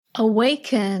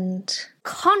Awakened,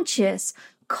 Conscious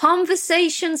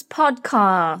Conversations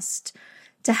podcast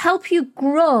to help you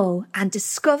grow and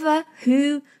discover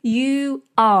who you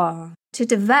are, to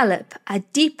develop a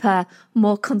deeper,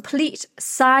 more complete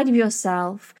side of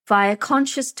yourself via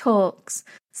conscious talks,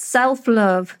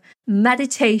 self-love,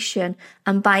 meditation,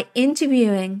 and by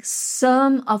interviewing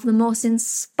some of the most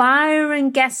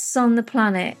inspiring guests on the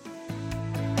planet.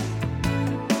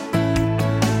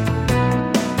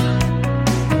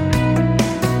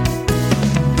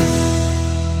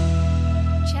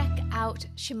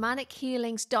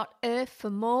 shamanichealings.earth for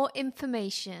more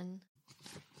information.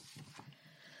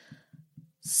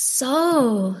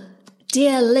 So,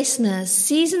 dear listeners,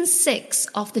 season 6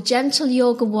 of the Gentle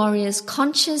Yoga Warriors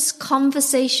Conscious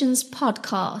Conversations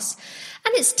podcast,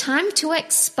 and it's time to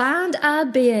expand our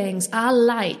beings, our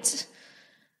light.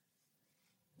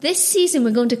 This season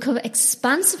we're going to cover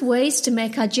expansive ways to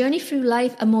make our journey through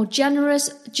life a more generous,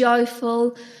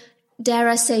 joyful, dare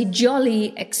I say,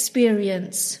 jolly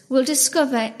experience. We'll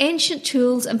discover ancient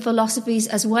tools and philosophies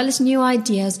as well as new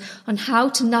ideas on how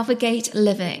to navigate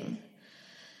living.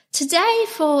 Today,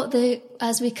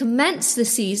 as we commence the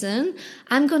season,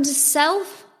 I'm going to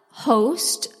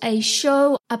self-host a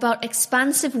show about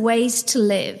expansive ways to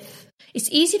live. It's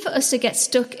easy for us to get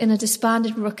stuck in a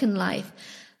despondent ruck in life.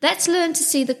 Let's learn to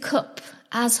see the cup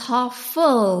as half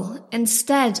full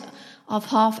instead of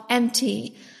half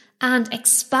empty, and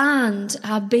expand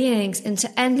our beings into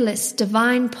endless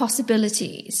divine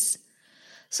possibilities.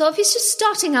 So if you're just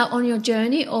starting out on your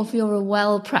journey, or if you're a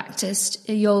well-practiced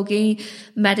yogi,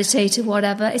 meditator,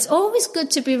 whatever, it's always good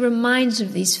to be reminded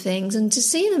of these things and to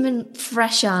see them in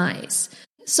fresh eyes.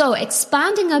 So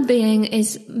expanding our being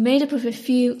is made up of a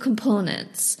few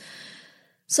components.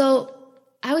 So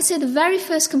I would say the very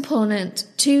first component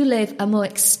to live a more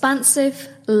expansive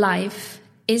life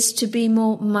is to be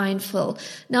more mindful.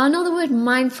 Now, I know the word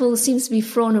mindful seems to be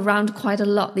thrown around quite a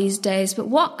lot these days, but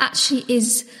what actually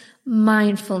is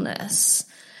mindfulness?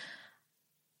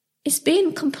 It's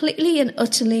being completely and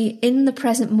utterly in the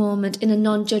present moment in a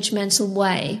non-judgmental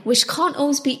way, which can't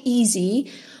always be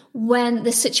easy when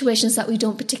there's situations that we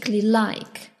don't particularly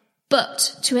like.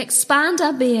 But to expand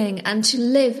our being and to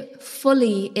live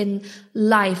fully in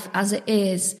life as it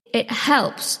is, it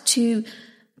helps to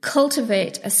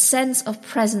cultivate a sense of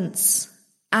presence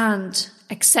and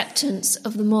acceptance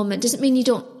of the moment. Doesn't mean you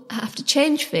don't have to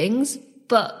change things,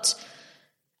 but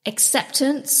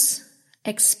acceptance,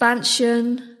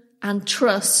 expansion, and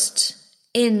trust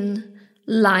in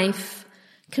life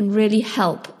can really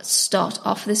help start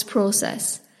off this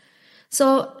process.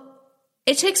 So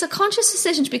it takes a conscious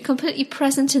decision to be completely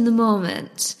present in the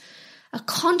moment. A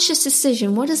conscious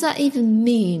decision, what does that even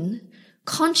mean?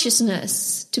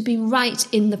 Consciousness, to be right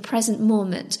in the present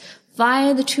moment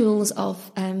via the tools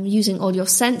of using all your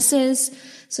senses.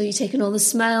 So you're taking all the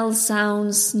smells,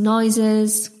 sounds,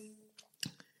 noises,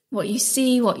 what you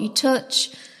see, what you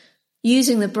touch,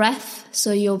 using the breath.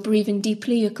 So you're breathing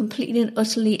deeply, you're completely and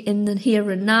utterly in the here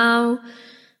and now.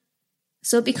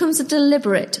 So it becomes a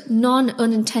deliberate,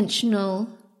 non-unintentional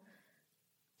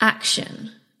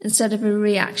action instead of a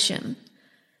reaction.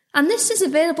 And this is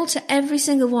available to every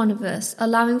single one of us,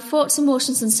 allowing thoughts,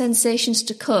 emotions and sensations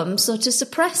to come. So to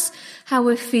suppress how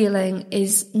we're feeling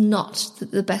is not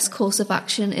the best course of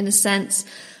action, in a sense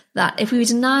that if we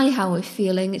deny how we're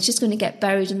feeling, it's just going to get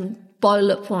buried and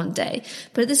boil up one day.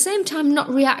 But at the same time, not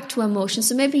react to emotions.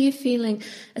 So maybe you're feeling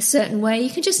a certain way. You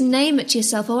can just name it to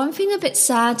yourself. Oh, I'm feeling a bit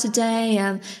sad today.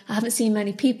 I haven't seen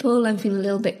many people. I'm feeling a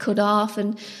little bit cut off.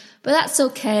 But that's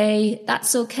okay.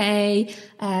 That's okay.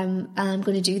 I'm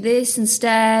going to do this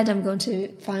instead. I'm going to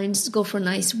go for a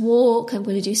nice walk. I'm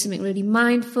going to do something really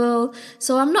mindful.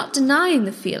 So I'm not denying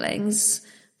the feelings,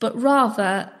 but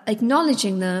rather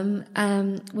acknowledging them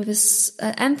with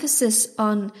an emphasis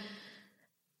on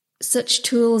such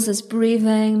tools as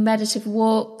breathing, meditative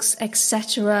walks,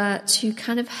 etc., to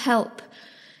kind of help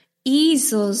ease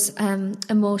those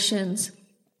emotions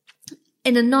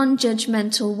in a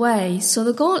non-judgmental way. So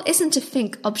the goal isn't to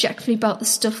think objectively about the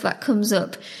stuff that comes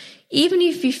up, even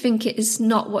if you think it is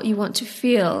not what you want to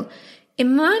feel.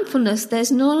 In mindfulness,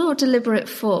 there's no deliberate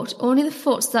thought, only the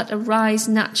thoughts that arise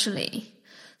naturally.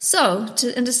 So,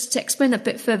 just to explain that a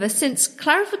bit further, since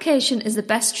clarification is the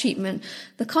best treatment,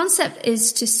 the concept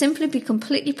is to simply be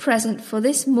completely present for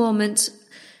this moment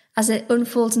as it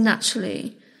unfolds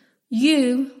naturally.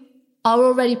 You are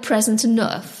already present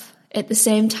enough at the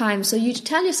same time. So you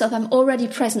tell yourself, I'm already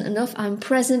present enough. I'm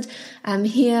present. I'm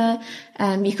here.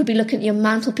 You could be looking at your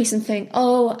mantelpiece and think,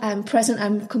 oh, I'm present.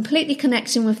 I'm completely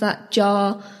connecting with that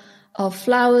jar of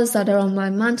flowers that are on my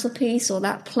mantelpiece, or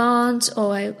that plant,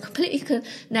 or I'm completely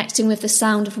connecting with the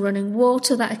sound of running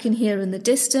water that I can hear in the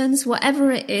distance.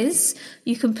 Whatever it is,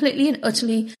 you completely and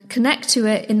utterly connect to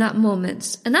it in that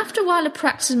moment. And after a while of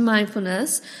practicing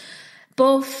mindfulness,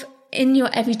 both in your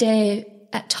everyday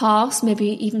tasks, maybe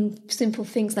even simple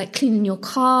things like cleaning your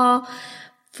car,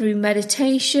 through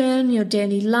meditation, your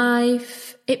daily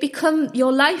life,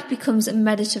 your life becomes a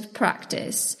meditative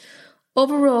practice.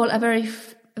 Overall, a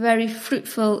very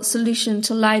fruitful solution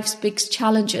to life's big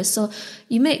challenges. So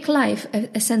you make life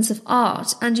a sense of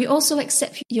art, and you also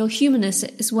accept your humanness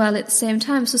as well at the same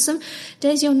time. So some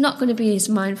days you're not going to be as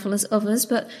mindful as others,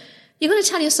 but you're going to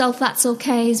tell yourself that's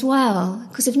okay as well.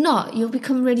 Because if not, you'll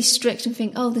become really strict and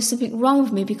think, oh, there's something wrong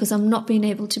with me because I'm not being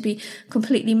able to be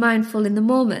completely mindful in the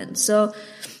moment. So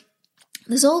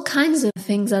there's all kinds of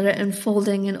things that are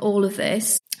unfolding in all of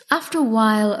this. After a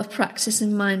while of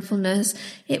practicing mindfulness,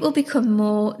 it will become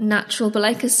more natural. But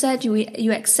like I said,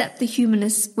 you accept the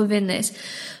humanness within this.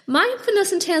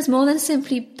 Mindfulness entails more than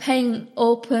simply paying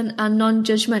open and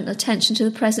non-judgmental attention to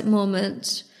the present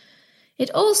moment. It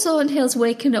also entails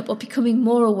waking up or becoming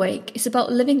more awake. It's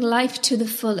about living life to the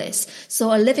fullest. So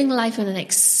living life in an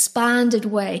expanded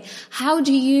way. How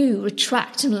do you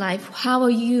retract in life? How are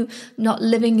you not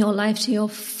living your life to your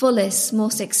fullest,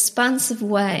 most expansive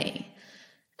way?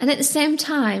 And at the same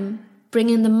time,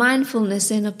 bringing the mindfulness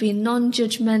in of being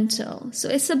non-judgmental. So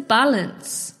it's a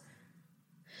balance.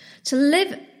 To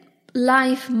live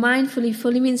life mindfully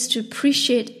fully means to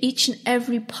appreciate each and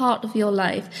every part of your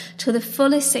life to the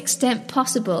fullest extent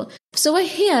possible. So we're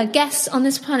here, guests on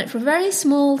this planet, for a very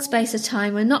small space of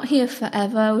time. We're not here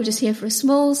forever. We're just here for a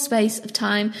small space of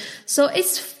time. So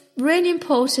it's really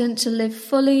important to live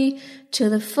fully to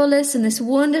the fullest in this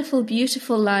wonderful,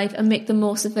 beautiful life and make the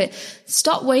most of it.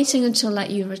 Stop waiting until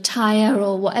you retire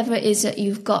or whatever it is that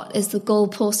you've got as the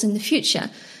goalpost in the future.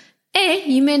 A,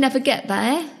 you may never get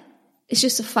there. It's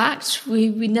just a fact. We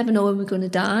never know when we're going to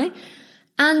die.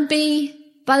 And B,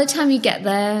 by the time you get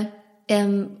there,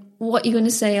 what you're going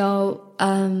to say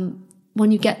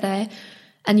when you get there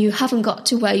and you haven't got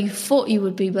to where you thought you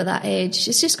would be by that age,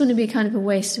 it's just going to be kind of a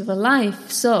waste of a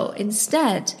life. So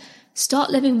instead, start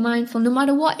living mindful no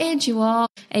matter what age you are,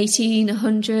 18,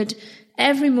 100,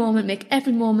 every moment, make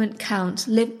every moment count.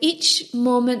 Live each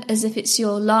moment as if it's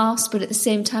your last, but at the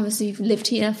same time as if you've lived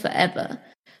here forever.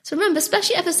 So remember,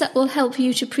 special efforts that will help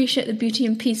you to appreciate the beauty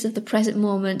and peace of the present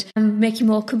moment and make you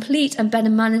more complete and better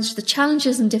manage the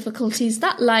challenges and difficulties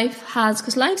that life has,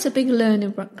 because life's a big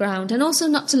learning ground, and also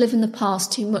not to live in the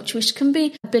past too much, which can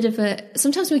be a bit of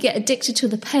sometimes we get addicted to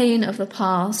the pain of the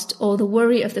past or the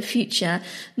worry of the future,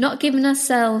 not giving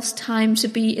ourselves time to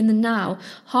be in the now,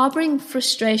 harbouring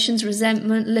frustrations,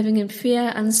 resentment, living in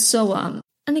fear, and so on.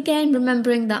 And again,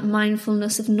 remembering that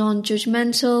mindfulness of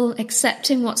non-judgmental,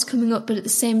 accepting what's coming up, but at the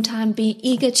same time being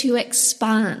eager to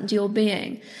expand your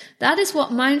being. That is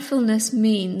what mindfulness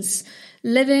means.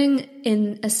 Living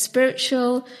in a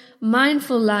spiritual,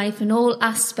 mindful life in all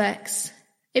aspects.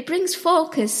 It brings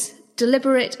focus,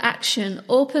 deliberate action,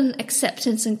 open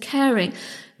acceptance and caring,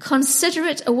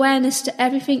 considerate awareness to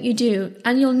everything you do,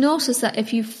 and you'll notice that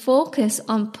if you focus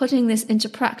on putting this into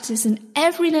practice in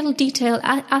every little detail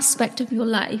aspect of your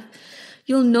life,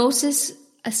 you'll notice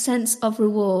a sense of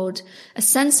reward, a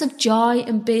sense of joy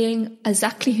in being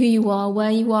exactly who you are, where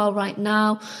you are right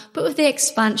now, but with the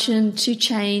expansion to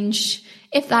change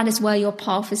if that is where your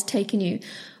path is taking you.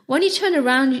 When you turn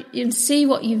around and see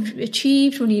what you've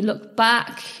achieved, when you look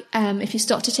back, if you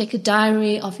start to take a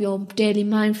diary of your daily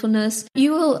mindfulness,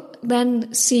 you will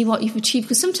then see what you've achieved.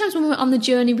 Because sometimes when we're on the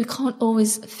journey, we can't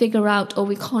always figure out or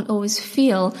we can't always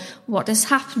feel what is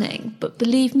happening. But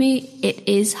believe me, it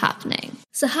is happening.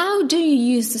 So how do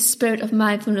you use the spirit of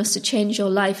mindfulness to change your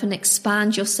life and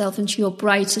expand yourself into your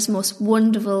brightest, most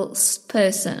wonderful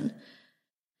person?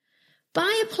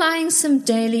 By applying some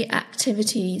daily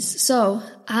activities. So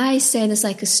I say this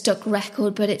like a stuck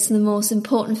record, but it's the most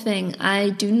important thing. I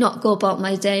do not go about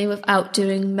my day without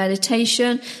doing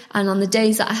meditation. And on the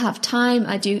days that I have time,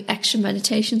 I do extra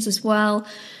meditations as well.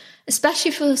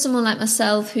 Especially for someone like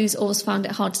myself who's always found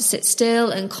it hard to sit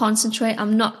still and concentrate.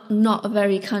 I'm not a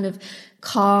very kind of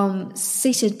calm,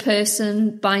 seated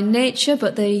person by nature,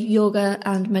 but the yoga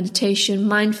and meditation,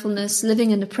 mindfulness, living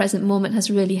in the present moment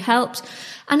has really helped.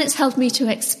 And it's helped me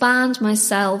to expand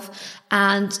myself,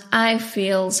 and I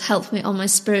feel it's helped me on my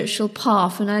spiritual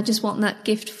path. And I just want that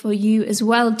gift for you as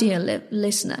well, dear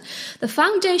listener. The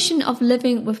foundation of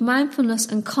living with mindfulness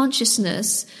and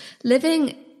consciousness,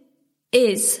 living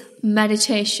is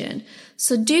meditation.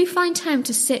 So do find time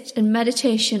to sit in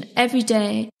meditation every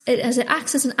day, as it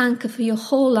acts as an anchor for your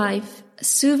whole life,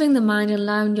 soothing the mind and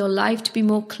allowing your life to be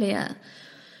more clear.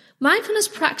 Mindfulness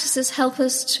practices help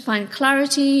us to find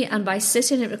clarity, and by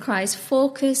sitting it requires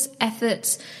focus,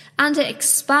 effort, and it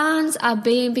expands our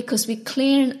being because we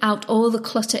clear out all the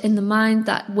clutter in the mind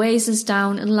that weighs us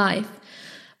down in life.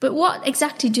 But what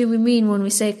exactly do we mean when we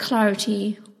say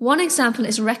clarity? One example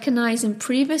is recognizing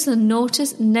previous and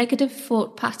noticed negative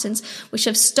thought patterns which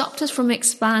have stopped us from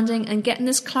expanding, and getting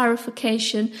this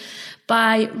clarification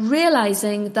by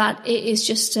realizing that it is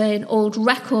just an old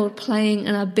record playing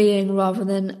in our being rather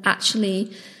than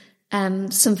actually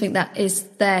something that is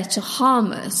there to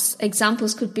harm us.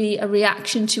 Examples could be a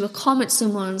reaction to a comment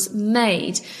someone's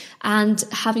made and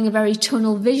having a very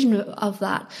tunnel vision of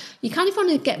that. You kind of want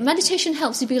to get, meditation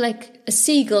helps you be like a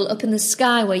seagull up in the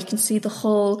sky where you can see the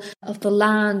whole of the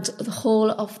land, the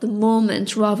whole of the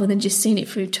moment, rather than just seeing it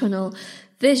through tunnel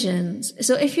visions.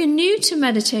 So if you're new to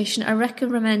meditation, I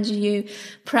recommend you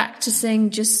practicing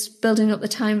just building up the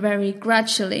time very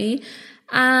gradually.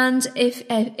 And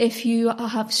if you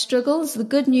have struggles, the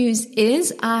good news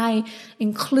is I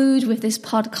include with this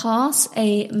podcast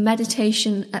a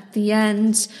meditation at the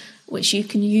end, which you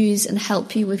can use and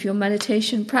help you with your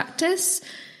meditation practice.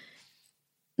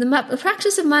 The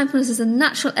practice of mindfulness is a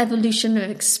natural evolution of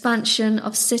expansion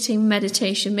of sitting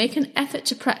meditation. Make an effort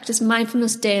to practice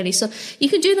mindfulness daily. So you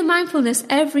can do the mindfulness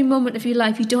every moment of your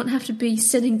life. You don't have to be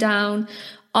sitting down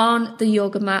on the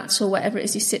yoga mat or whatever it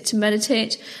is you sit to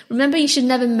meditate. Remember, you should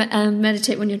never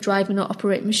meditate when you're driving or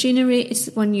operate machinery. It's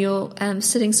when you're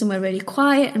sitting somewhere really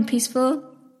quiet and peaceful.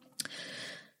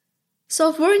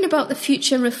 So worrying about the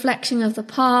future and reflecting of the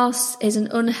past is an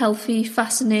unhealthy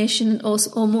fascination and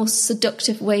also almost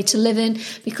seductive way to live in,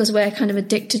 because we're kind of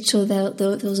addicted to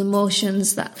those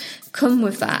emotions that come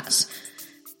with that.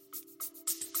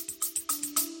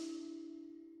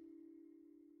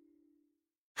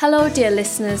 Hello dear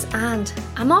listeners, and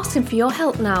I'm asking for your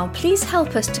help now. Please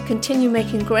help us to continue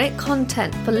making great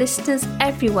content for listeners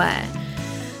everywhere.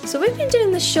 So we've been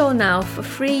doing the show now for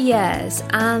 3 years,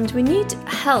 and we need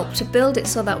help to build it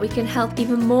so that we can help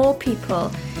even more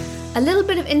people. A little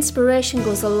bit of inspiration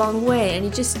goes a long way, and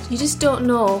you just don't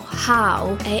know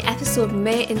how an episode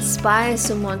may inspire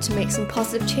someone to make some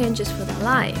positive changes for their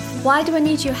life. Why do I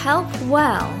need your help?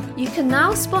 Well, you can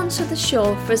now sponsor the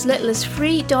show for as little as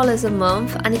 $3 a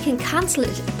month, and you can cancel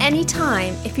it at any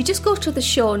time. If you just go to the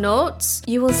show notes,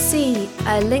 you will see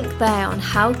a link there on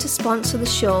how to sponsor the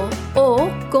show, or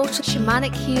go to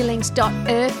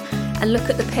shamanichealings.earth and look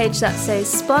at the page that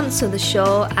says sponsor the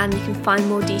show, and you can find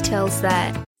more details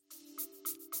there.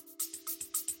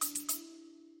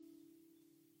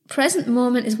 Present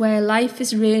moment is where life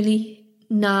is really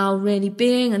now, really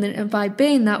being, and then by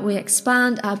being that, we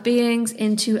expand our beings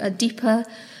into a deeper,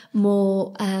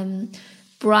 more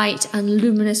bright and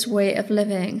luminous way of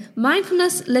living.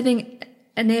 Mindfulness living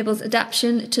enables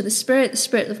adaptation to the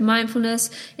spirit of mindfulness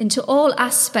into all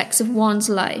aspects of one's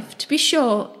life. To be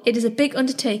sure, it is a big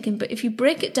undertaking, but if you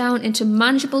break it down into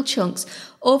manageable chunks,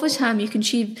 over time you can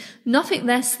achieve nothing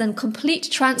less than complete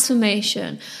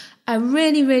transformation. I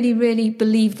really, really, really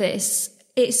believe this.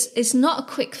 It's not a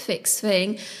quick fix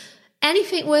thing.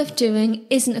 Anything worth doing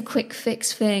isn't a quick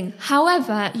fix thing.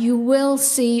 However, you will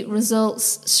see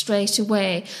results straight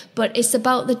away, but it's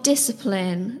about the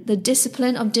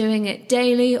discipline of doing it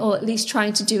daily, or at least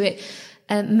trying to do it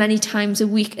many times a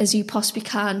week as you possibly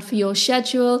can for your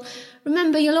schedule.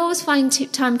 Remember, you'll always find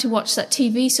time to watch that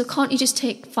TV, so can't you just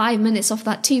take 5 minutes off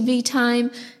that TV time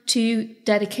to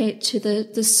dedicate to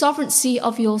the sovereignty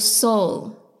of your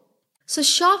soul? So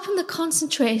sharpen the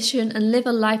concentration and live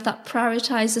a life that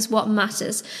prioritizes what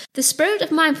matters. The spirit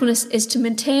of mindfulness is to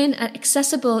maintain an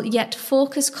accessible yet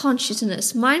focused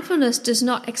consciousness. Mindfulness does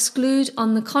not exclude,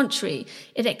 on the contrary,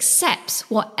 it accepts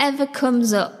whatever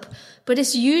comes up, but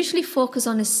it's usually focused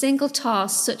on a single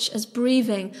task such as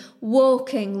breathing,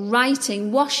 walking,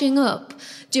 writing, washing up,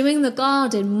 doing the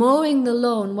garden, mowing the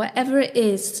lawn, wherever it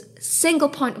is, single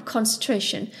point of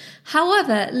concentration.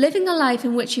 However, living a life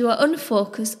in which you are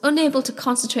unfocused, unable to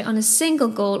concentrate on a single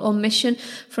goal or mission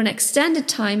for an extended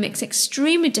time makes it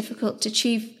extremely difficult to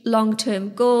achieve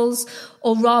long-term goals,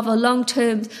 or rather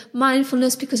long-term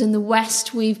mindfulness, because in the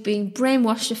West we've been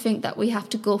brainwashed to think that we have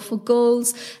to go for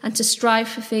goals and to strive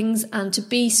for things and to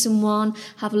be someone,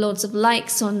 have loads of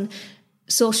likes on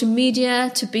social media,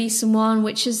 to be someone,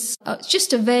 which is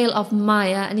just a veil of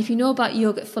Maya. And if you know about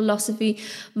yogic philosophy,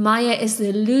 Maya is the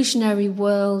illusionary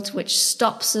world which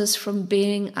stops us from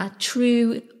being our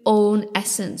true own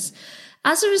essence.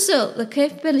 As a result, the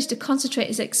capability to concentrate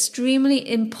is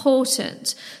extremely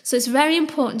important. So it's very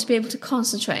important to be able to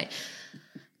concentrate.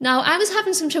 Now, I was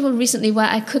having some trouble recently where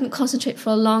I couldn't concentrate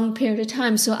for a long period of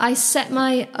time. So I set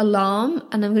my alarm,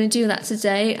 and I'm going to do that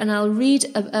today. And I'll read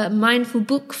a mindful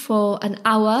book for an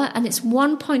hour, and it's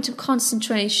one point of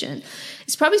concentration.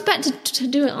 It's probably better to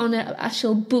do it on an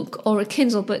actual book or a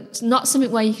Kindle, but it's not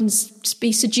something where you can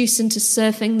be seduced into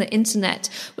surfing the internet,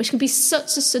 which can be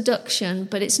such a seduction,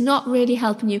 but it's not really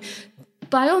helping you.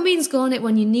 By all means, go on it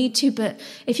when you need to, but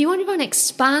if you want to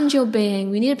expand your being,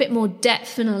 we need a bit more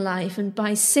depth in our life. And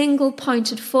by single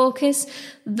pointed focus,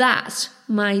 that,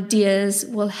 my dears,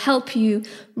 will help you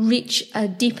reach a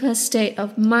deeper state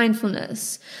of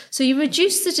mindfulness. So you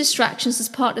reduce the distractions as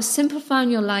part of simplifying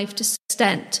your life to some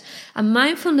extent. A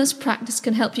mindfulness practice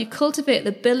can help you cultivate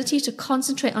the ability to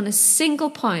concentrate on a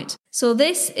single point. So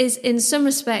this is, in some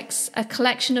respects, a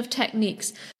collection of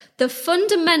techniques. The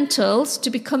fundamentals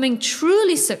to becoming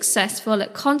truly successful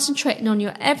at concentrating on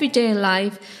your everyday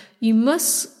life, you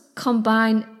must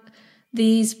combine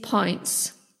these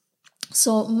points.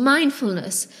 So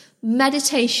mindfulness,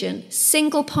 meditation,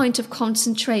 single point of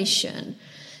concentration,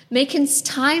 making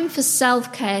time for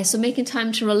self-care, so making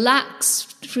time to relax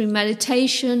through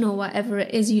meditation or whatever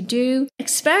it is you do.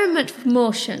 Experiment with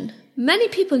motion. Many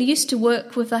people used to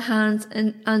work with their hands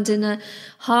and in a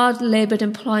hard-laboured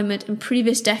employment in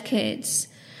previous decades.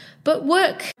 But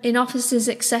work in offices,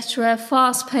 etc.,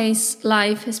 fast-paced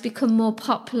life has become more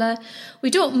popular.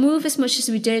 We don't move as much as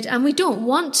we did, and we don't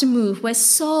want to move. We're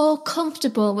so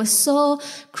comfortable. We're so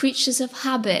creatures of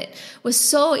habit. We're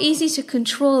so easy to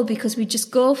control because we just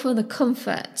go for the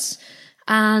comforts.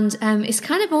 And it's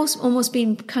kind of almost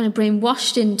been kind of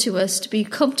brainwashed into us to be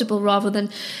comfortable rather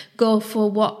than go for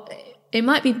what it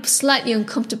might be slightly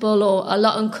uncomfortable or a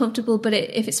lot uncomfortable, but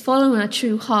if it's following our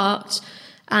true heart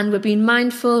and we're being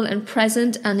mindful and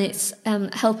present and it's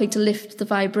helping to lift the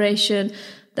vibration,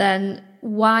 then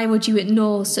why would you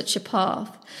ignore such a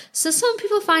path? So some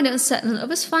people find it unsettling,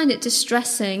 others find it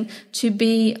distressing to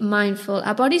be mindful.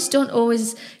 Our bodies don't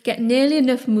always get nearly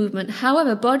enough movement.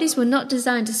 However, bodies were not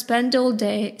designed to spend all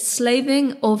day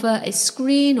slaving over a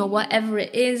screen or whatever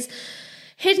it is,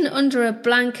 hidden under a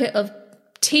blanket of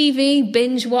TV,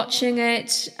 binge watching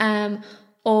it,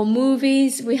 or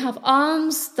movies. We have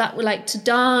arms that like to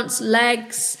dance,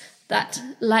 legs that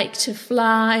like to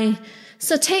fly.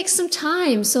 So take some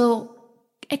time. So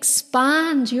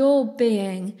expand your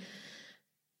being.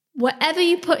 Whatever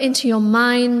you put into your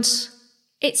mind,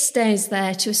 it stays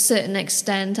there to a certain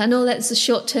extent. I know that's a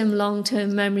short-term,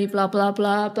 long-term memory, blah, blah,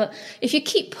 blah. But if you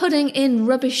keep putting in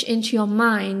rubbish into your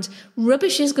mind,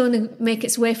 rubbish is going to make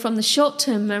its way from the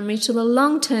short-term memory to the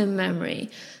long-term memory.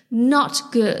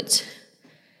 Not good.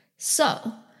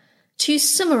 So, to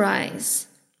summarize,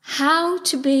 how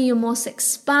to be your most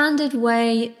expanded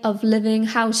way of living,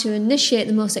 how to initiate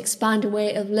the most expanded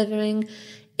way of living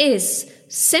is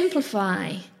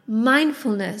simplify,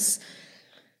 mindfulness,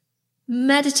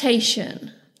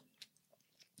 meditation,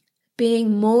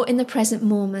 being more in the present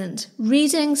moment,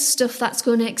 reading stuff that's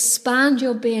going to expand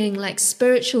your being like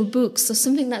spiritual books or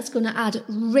something that's going to add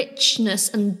richness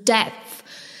and depth,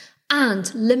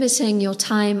 and limiting your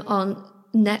time on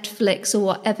Netflix or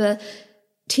whatever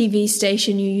TV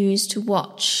station you use to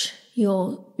watch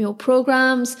your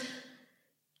programs.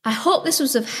 I hope this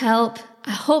was of help.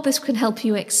 I hope this can help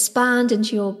you expand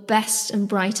into your best and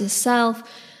brightest self.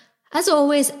 As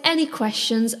always, any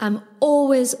questions, I'm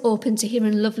always open to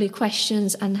hearing lovely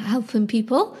questions and helping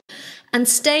people. And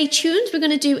stay tuned, we're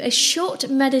going to do a short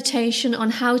meditation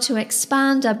on how to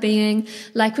expand our being.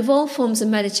 Like with all forms of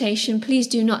meditation, please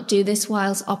do not do this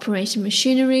whilst operating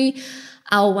machinery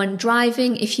or when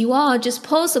driving. If you are, just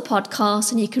pause the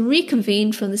podcast and you can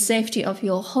reconvene from the safety of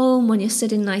your home when you're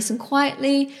sitting nice and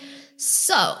quietly.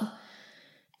 So,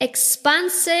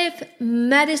 expansive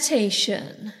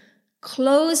meditation.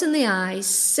 Closing the eyes,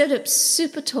 sit up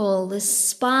super tall, the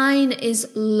spine is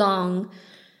long.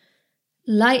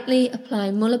 Lightly apply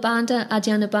Mula Bandha,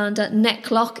 Adhyana Bandha, neck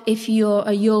lock if you're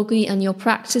a yogi and you're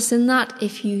practicing that.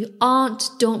 If you aren't,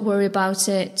 don't worry about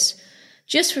it.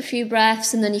 Just for a few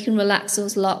breaths and then you can relax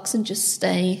those locks and just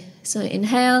stay. So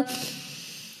inhale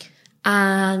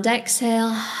and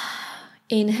exhale,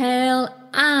 inhale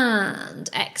and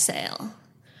exhale.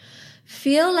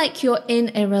 Feel like you're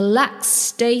in a relaxed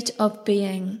state of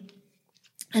being.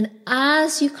 And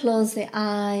as you close the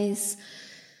eyes,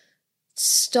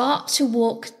 start to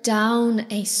walk down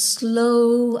a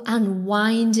slow and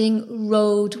winding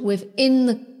road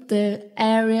within the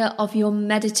area of your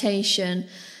meditation.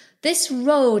 This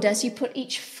road, as you put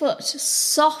each foot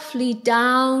softly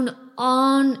down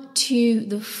onto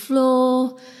the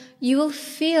floor, you will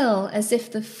feel as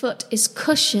if the foot is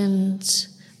cushioned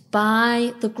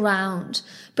by the ground.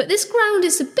 But this ground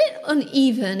is a bit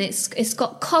uneven. It's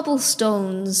got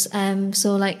cobblestones,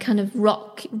 so like kind of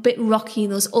a bit rocky,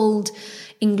 those old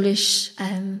English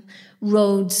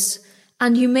roads.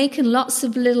 And you're making lots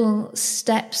of little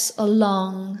steps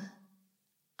along.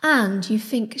 And you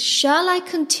think, shall I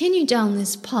continue down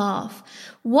this path?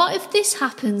 What if this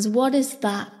happens? What is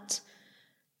that?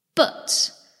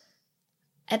 But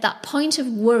at that point of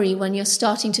worry, when you're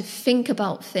starting to think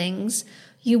about things,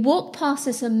 you walk past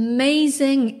this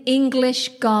amazing English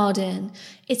garden.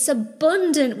 It's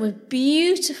abundant with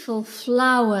beautiful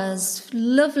flowers,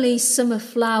 lovely summer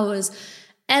flowers,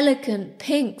 elegant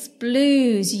pinks,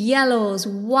 blues, yellows,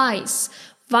 whites,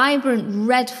 vibrant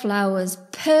red flowers,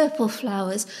 purple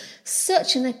flowers,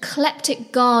 such an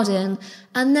eclectic garden.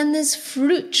 And then there's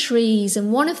fruit trees,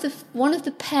 and one of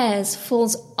the pears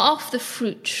falls off the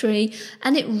fruit tree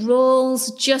and it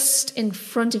rolls just in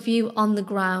front of you on the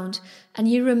ground. And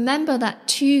you remember that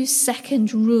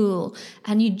 2-second rule,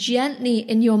 and you gently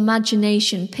in your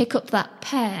imagination pick up that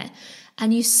pear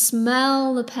and you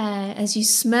smell the pear as you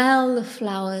smell the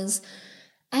flowers,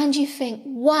 and you think,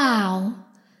 wow,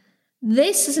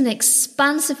 this is an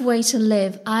expansive way to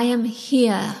live. I am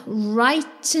here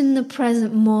right in the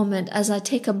present moment as I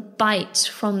take a bite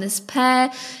from this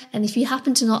pear. And if you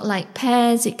happen to not like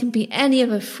pears, it can be any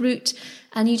other fruit.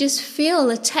 And you just feel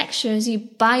the texture as you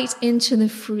bite into the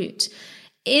fruit,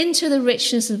 into the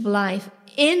richness of life,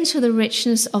 into the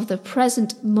richness of the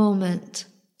present moment.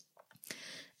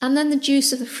 And then the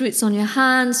juice of the fruit's on your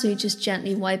hand, so you just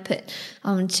gently wipe it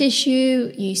on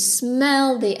tissue. You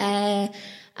smell the air,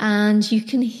 and you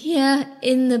can hear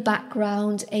in the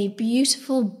background a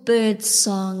beautiful bird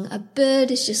song. A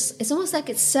bird it's almost like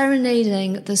it's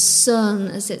serenading the sun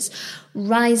as it's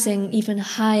rising even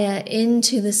higher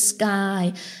into the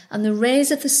sky. And the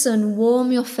rays of the sun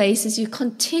warm your face as you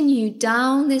continue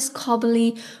down this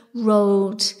cobbly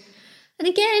road. And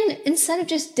again, instead of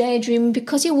just daydreaming,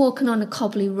 because you're walking on a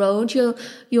cobbly road,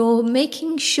 you're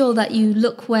making sure that you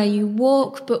look where you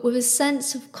walk, but with a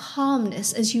sense of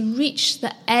calmness as you reach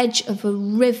the edge of a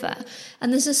river.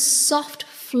 And there's a soft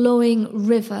flowing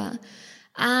river,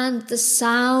 and the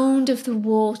sound of the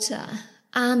water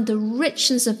and the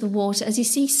richness of the water as you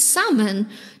see salmon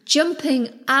jumping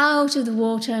out of the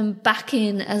water and back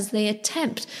in as they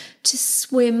attempt to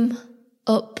swim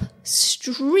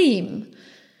upstream.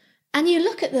 And you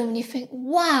look at them and you think,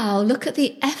 wow, look at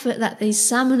the effort that these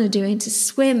salmon are doing to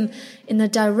swim in the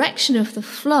direction of the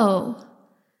flow.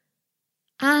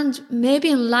 And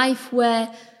maybe in life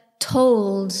we're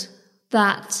told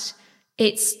that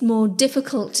it's more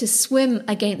difficult to swim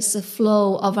against the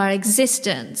flow of our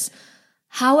existence.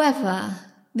 However,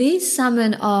 these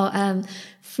salmon are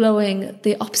flowing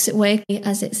the opposite way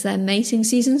as it's their mating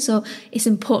season. So it's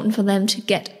important for them to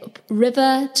get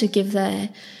upriver to give their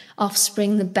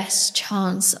offspring the best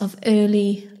chance of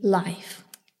early life.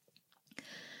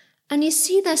 And you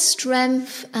see their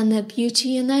strength and their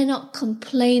beauty, and they're not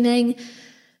complaining.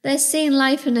 They're seeing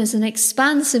life in as an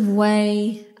expansive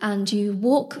way, and you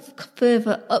walk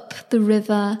further up the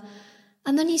river,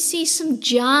 and then you see some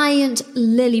giant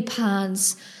lily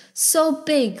pads, so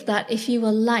big that if you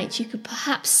were light, you could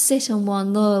perhaps sit on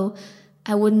one, though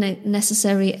I wouldn't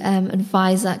necessarily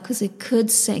advise that because it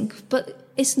could sink. But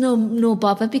it's no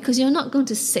bother, because you're not going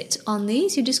to sit on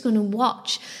these. You're just going to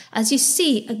watch as you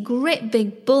see a great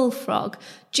big bullfrog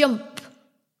jump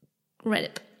right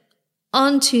up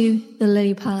onto the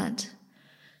lily pad.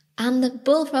 And the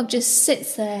bullfrog just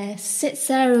sits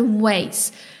there and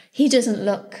waits. He doesn't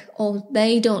look, or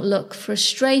they don't look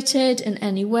frustrated in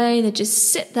any way. They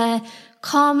just sit there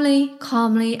calmly,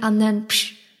 and then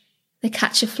they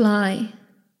catch a fly,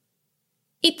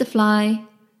 eat the fly,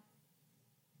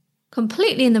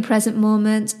 completely in the present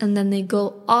moment, and then they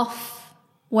go off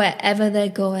wherever they're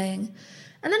going.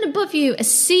 And then above you, a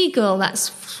seagull that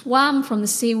swam from the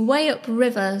sea way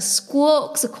upriver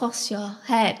squawks across your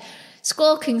head,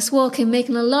 squawking,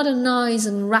 making a lot of noise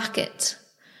and racket.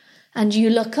 And you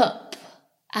look up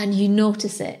and you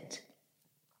notice it.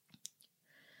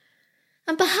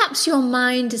 And perhaps your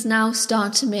mind is now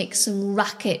starting to make some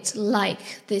racket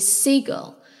like this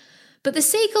seagull. But the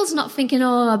seagull's not thinking,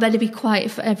 oh, I better be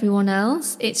quiet for everyone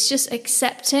else. It's just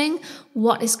accepting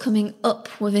what is coming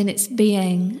up within its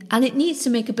being. And it needs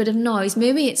to make a bit of noise.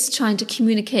 Maybe it's trying to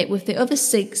communicate with the other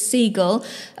seagull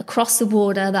across the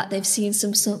water that they've seen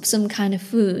some kind of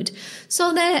food.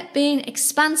 So they're being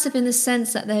expansive in the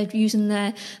sense that they're using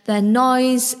their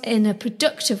noise in a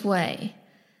productive way.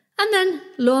 And then,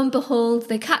 lo and behold,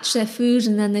 they catch their food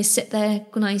and then they sit there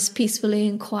nice, peacefully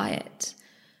and quiet.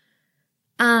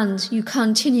 And you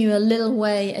continue a little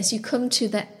way as you come to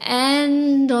the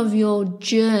end of your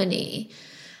journey,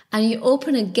 and you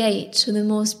open a gate to the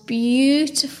most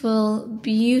beautiful,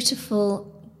 beautiful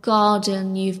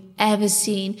garden you've ever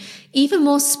seen, even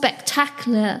more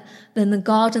spectacular than the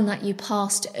garden that you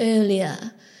passed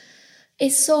earlier.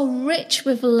 It's so rich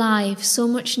with life, so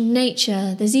much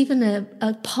nature. There's even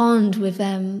a pond with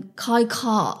koi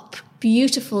carp,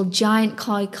 beautiful giant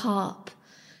koi carp.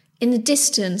 In the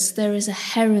distance, there is a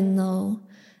heron though,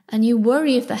 and you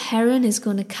worry if the heron is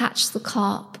going to catch the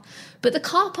carp. But the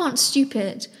carp aren't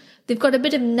stupid. They've got a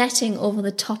bit of netting over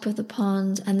the top of the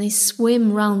pond and they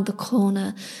swim round the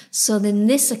corner. So in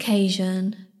this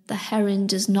occasion, the heron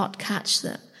does not catch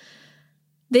them.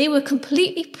 They were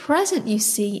completely present, you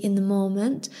see, in the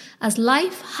moment, as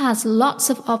life has lots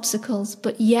of obstacles,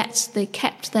 but yet they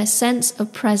kept their sense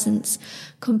of presence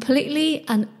completely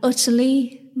and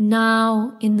utterly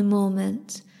now in the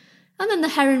moment. And then the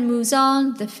heron moves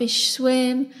on, the fish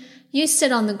swim, you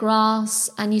sit on the grass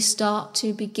and you start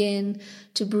to begin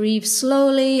to breathe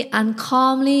slowly and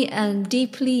calmly and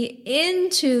deeply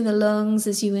into the lungs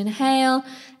as you inhale,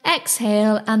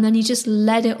 exhale, and then you just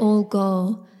let it all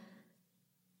go.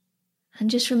 And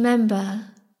just remember,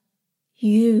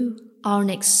 you are an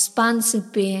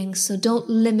expansive being, so don't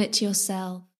limit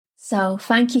yourself. So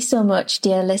thank you so much,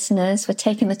 dear listeners, for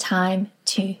taking the time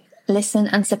to listen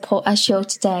and support our show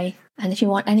today. And if you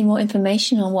want any more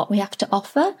information on what we have to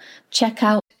offer, check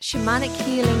out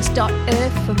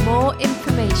shamanichealings.earth for more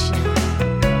information.